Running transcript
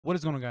What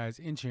is going on, guys?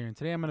 Inch here, and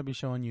today I'm going to be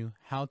showing you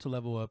how to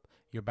level up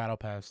your battle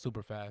pass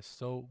super fast.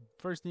 So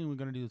first thing we're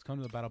going to do is come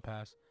to the battle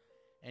pass,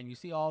 and you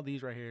see all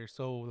these right here.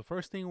 So the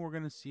first thing we're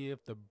going to see if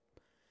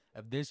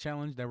this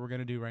challenge that we're going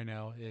to do right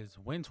now is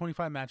win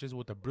 25 matches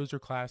with a bruiser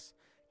class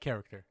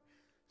character.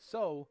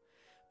 So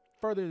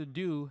further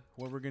ado,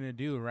 what we're going to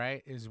do,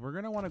 right, is we're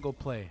going to want to go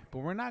play, but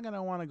we're not going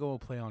to want to go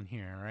play on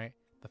here, right?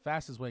 The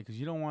fastest way, because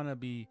you don't want to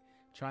be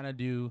trying to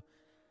do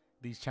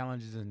these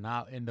challenges and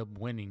not end up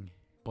winning.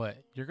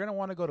 But you're going to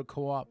want to go to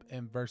co-op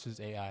and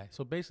versus AI.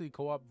 So basically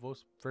co-op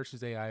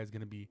versus AI is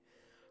going to be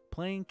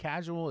playing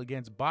casual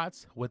against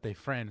bots with a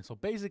friend. So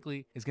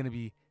basically it's going to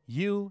be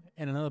you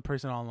and another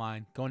person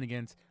online going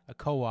against a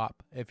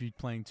co-op if you're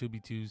playing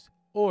 2v2s.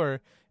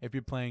 Or if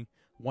you're playing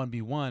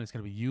 1v1, it's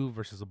going to be you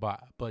versus a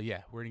bot. But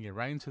yeah, we're going to get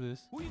right into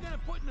this. Who are you going to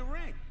put in the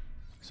ring?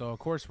 So of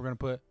course we're going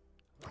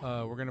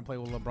to play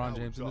with LeBron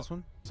James in this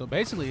one. So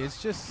basically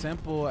it's just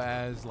simple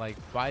as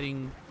like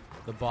fighting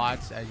the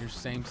bots at your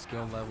same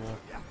skill level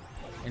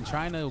and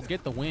trying to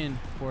get the win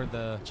for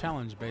the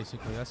challenge.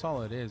 Basically that's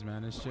all it is,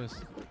 man. It's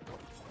just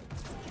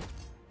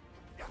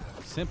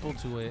simple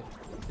to it.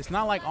 It's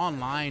not like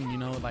online, you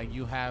know, like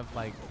you have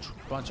like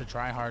a bunch of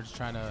tryhards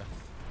trying to,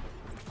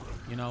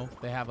 you know,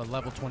 they have a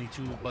level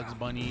 22 Bugs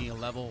Bunny, a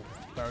level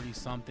 30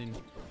 something.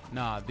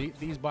 Nah,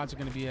 these bots are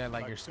going to be at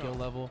like your skill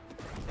level,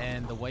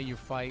 and the way you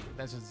fight,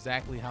 that's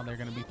exactly how they're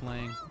going to be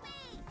playing.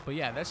 But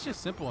yeah, that's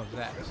just simple as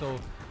that. So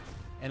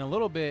in a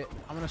little bit,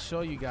 I'm going to show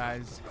you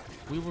guys.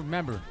 We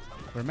remember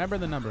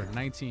the number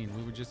 19.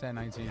 We were just at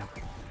 19.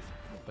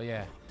 But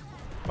yeah,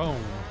 boom.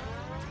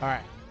 All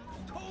right.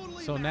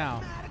 So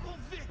now,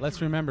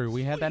 let's remember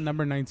we had that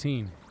number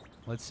 19.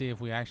 Let's see if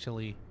we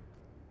actually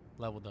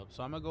leveled up.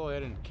 So I'm going to go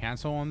ahead and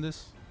cancel on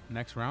this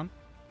next round.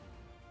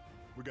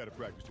 We got to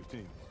practice your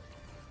team.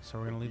 So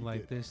we're going to leave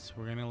like this.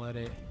 We're going to let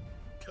it,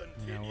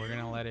 you know, we're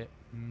going to let it.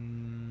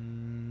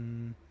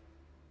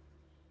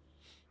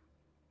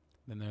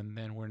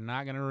 Then we're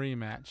not going to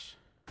rematch.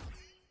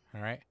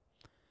 All right.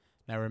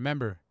 Now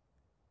remember,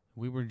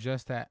 we were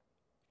just at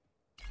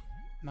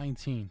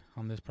 19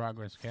 on this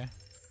progress, okay?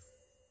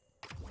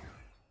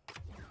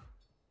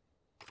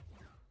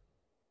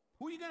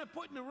 Who are you going to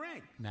put in the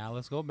ring? Now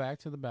let's go back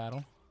to the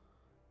battle.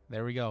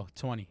 There we go,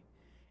 20.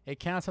 It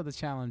counts out the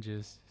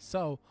challenges.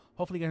 So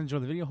hopefully you guys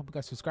enjoyed the video. Hope you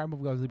guys subscribe. Hope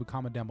you guys leave a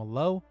comment down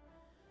below.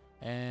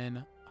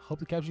 And hope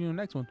to catch you in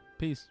the next one.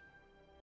 Peace.